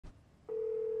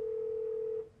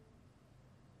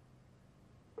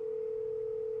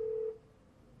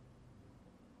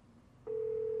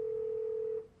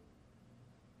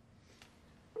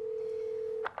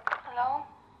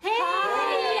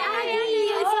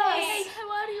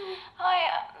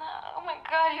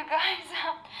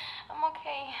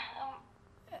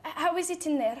is it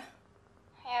in there?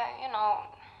 Yeah, you know,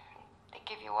 they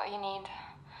give you what you need.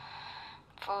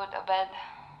 Food, a bed.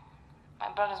 My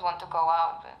brothers want to go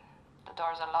out, but the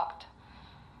doors are locked.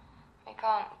 We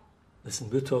can't.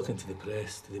 Listen, we're talking to the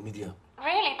press, to the media.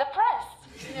 Really? The press?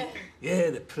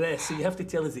 Yeah, the press. So you have to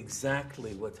tell us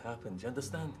exactly what happened. Do you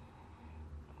understand?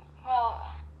 Well,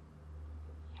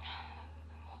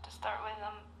 to start with,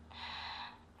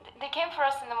 they came for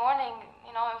us in the morning.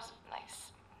 You know, it was like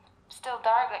still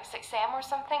dark, like 6 a.m. or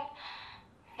something.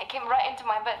 They came right into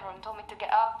my bedroom, told me to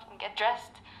get up and get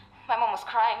dressed. My mom was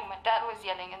crying, my dad was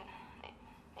yelling, and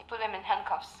they put him in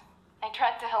handcuffs. I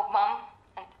tried to help Mom,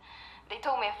 and they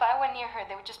told me if I went near her,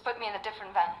 they would just put me in a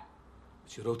different van.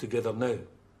 But you're all together now.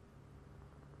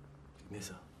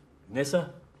 Agnesa. Agnesa?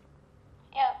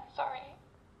 Yeah, sorry.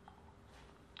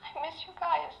 I miss you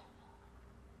guys.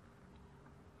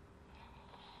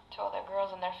 2 other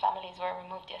girls and their families were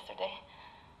removed yesterday.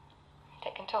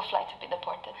 Taken to a flight to be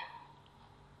deported.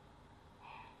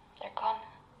 They're gone.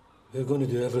 We're going to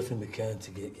do everything we can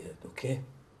to get you, okay?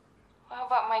 What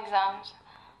about my exams?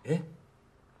 Yeah?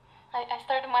 I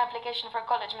started my application for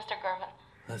college, Mr. Gervin.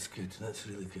 That's good. That's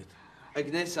really good.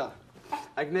 Agnesa.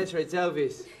 Agnesa, it's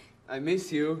Elvis. I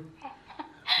miss you.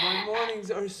 My mornings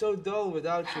are so dull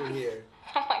without you here.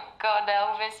 Oh my God,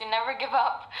 Elvis, you never give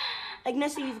up.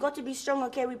 Agnesa, you've got to be strong,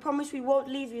 okay? We promise we won't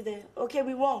leave you there. Okay,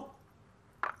 we won't.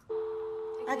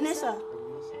 Agnesa.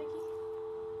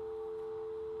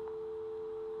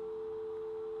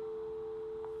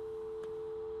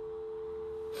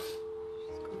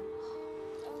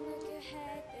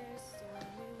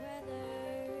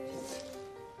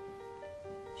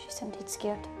 She's indeed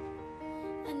scared.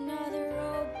 Another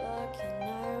roadblock in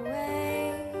our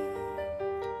way.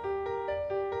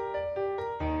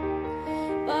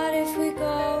 But if we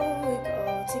go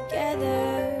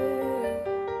together.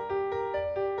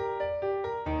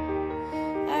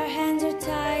 Our hands are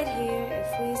tied here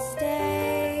if we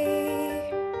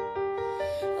stay.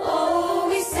 Oh,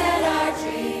 we said our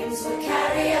dreams will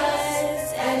carry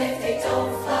us, and if they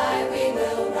don't fly, we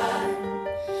will run.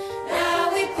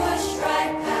 Now we push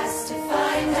right past to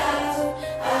find out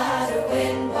how to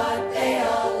win what they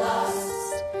all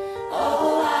lost.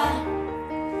 Oh,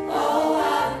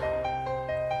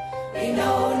 we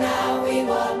know